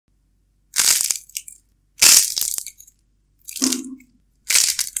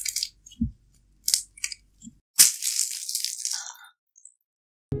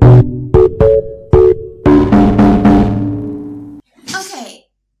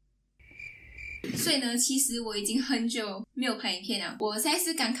所以呢，其实我已经很久没有拍影片了。我现在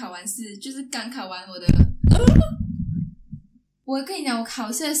是刚考完试，就是刚考完我的。我跟你讲，我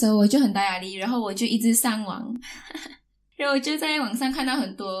考试的时候我就很大压力，然后我就一直上网，然后我就在网上看到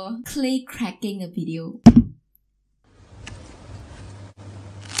很多 clay cracking 的 video。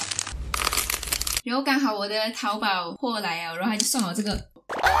然后刚好我的淘宝货来了，然后他就送我这个。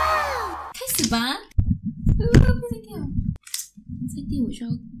开始吧。不要再掉，再掉我就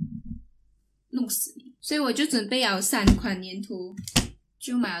要弄死你。所以我就准备了3款粘土，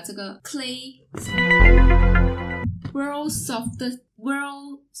就买了这个 clay world softest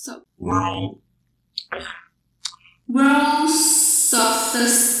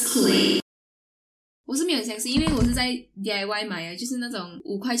clay。我是没有相信，因为我是在 DIY 买的，就是那种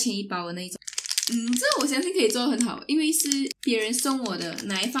5块钱一包的那种。这我相信可以做得很好，因为是别人送我的，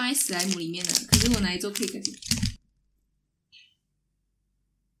拿来放在史莱姆里面的，可是我拿来做可以改变。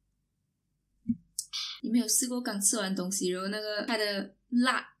你们有试过刚吃完东西，然后那个它的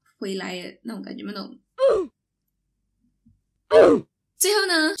辣回来的那种感觉吗？那种。最后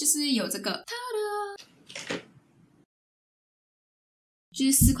呢，就是有这个 TATA， 就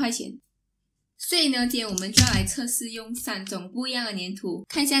是4块钱。所以呢，今天我们就要来测试用3种不一样的粘土，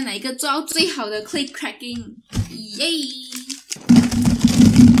看一下哪一个做到最好的 clay cracking。耶！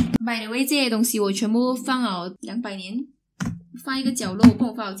 By the way， 这些东西我全部放了200年，放一个角落，我不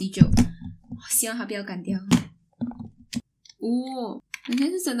懂放了几久。希望它不要干掉。好像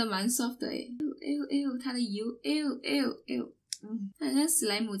是真的蛮 soft 的诶。它的油，它好像史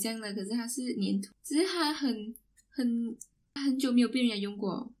莱姆这样的，可是它是粘土，只是它很久没有被人家用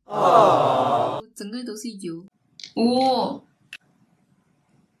过。整个都是油。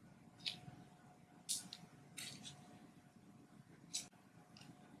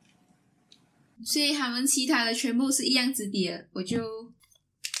所以他们其他的全部是一样质地的，我就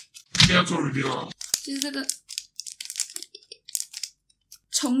就是这个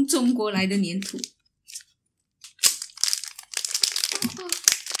从中国来的粘土。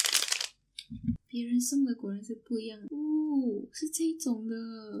别人送的果然是不一样的。是这种的，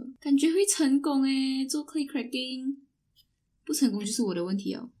感觉会成功诶，做 clay cracking。不成功就是我的问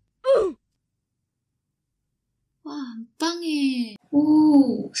题哦。哇，很棒诶。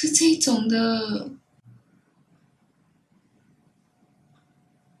是这种的。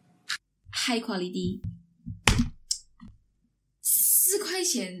high quality。4块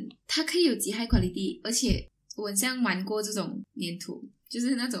钱，它可以有几 high quality， 而且我很像玩过这种粘土，就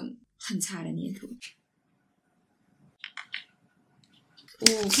是那种很差的粘土。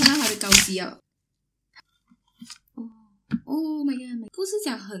看到它的高级哦。Oh my god， 不是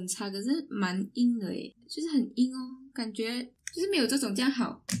讲很差，可是蛮硬的诶，就是很硬哦，感觉就是没有这种这样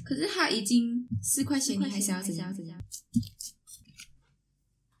好。可是它已经4块钱，你还想要怎样？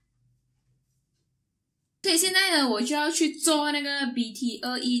所以现在呢，我就要去做那个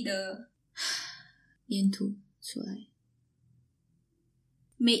BT21的粘土出来。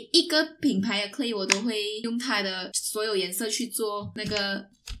每一个品牌的 clay 我都会用它的所有颜色去做那个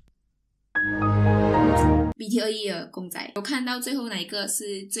BT21的公仔，我看到最后哪一个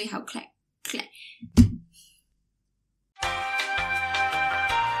是最好 clay。耶！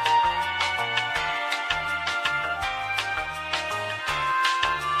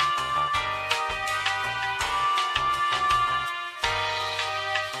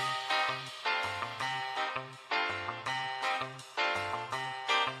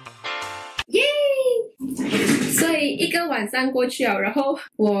所以一个晚上过去了，然后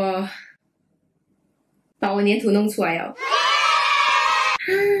我把我粘土弄出来了，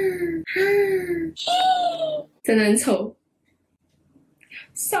真的很丑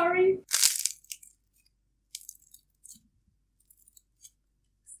 ，sorry。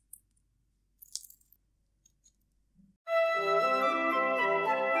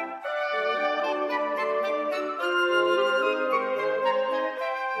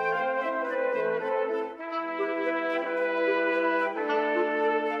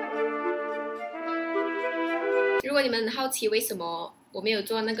如果你们很好奇为什么我没有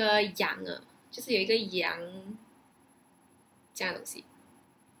做那个羊啊，就是有一个羊这样的东西，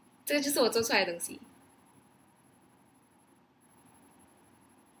这个就是我做出来的东西，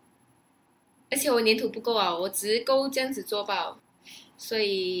而且我粘土不够啊，我只够这样子做吧，所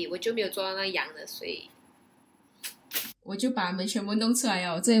以我就没有做到那羊的，所以我就把它们全部弄出来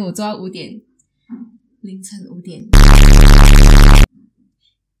哦。这里我做到5点，凌晨5点。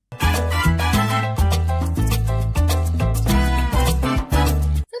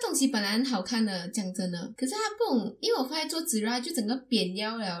东西本来很好看的，讲真的，可是它不懂，因为我放在桌子，然后它就整个扁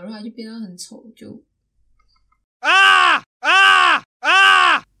掉了，然后它就变得很丑，就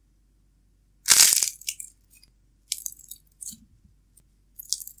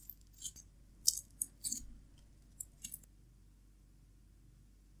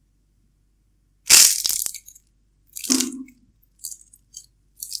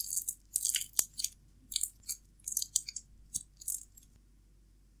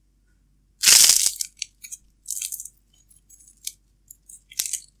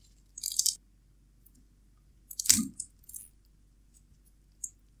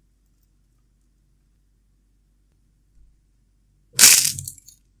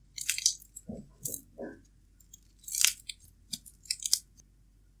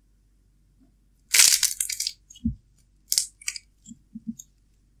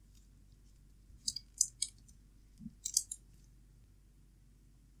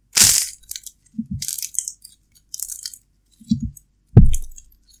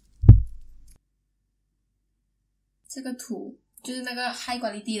土就是那个 high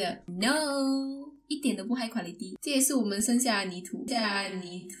quality 的 ，no， 一点都不 high quality。这也是我们剩下的泥土，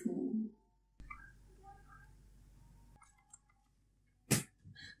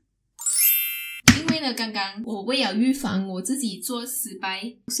因为呢，刚刚我为了预防我自己做失败，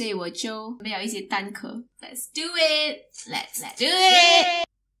所以我就没有一些蛋壳。Let's do it， Let's do it。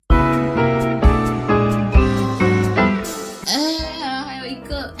还有一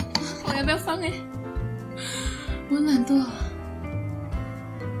个，我要不要放欸？我很懒惰。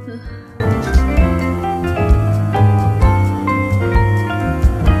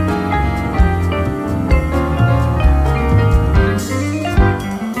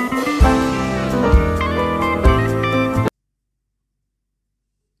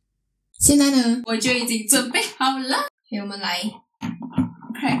现在呢，我就已经准备好了。给我们来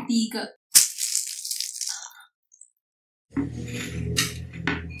crack 第一个。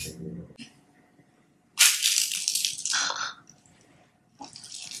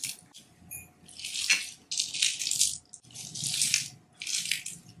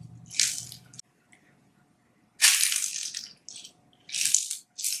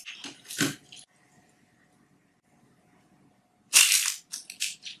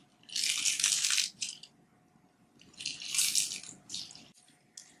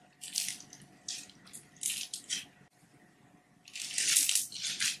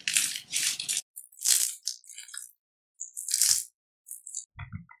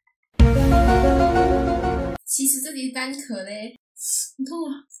其实这里蛋壳嘞，很痛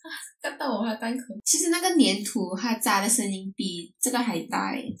啊！嘎到我的蛋壳。其实那个粘土它扎的声音比这个还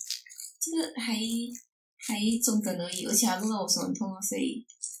大诶，这个还中等而已，而且它弄到我手很痛啊，所以。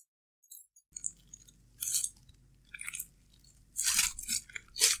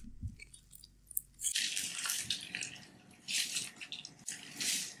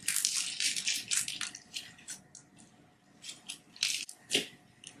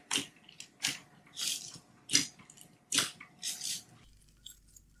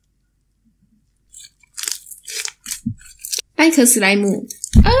蛋壳史莱姆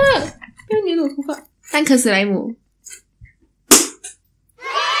啊！要粘我头发。蛋壳史莱姆，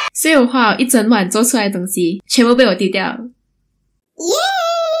所以我花了一整晚做出来的东西，全部被我丢掉了。耶！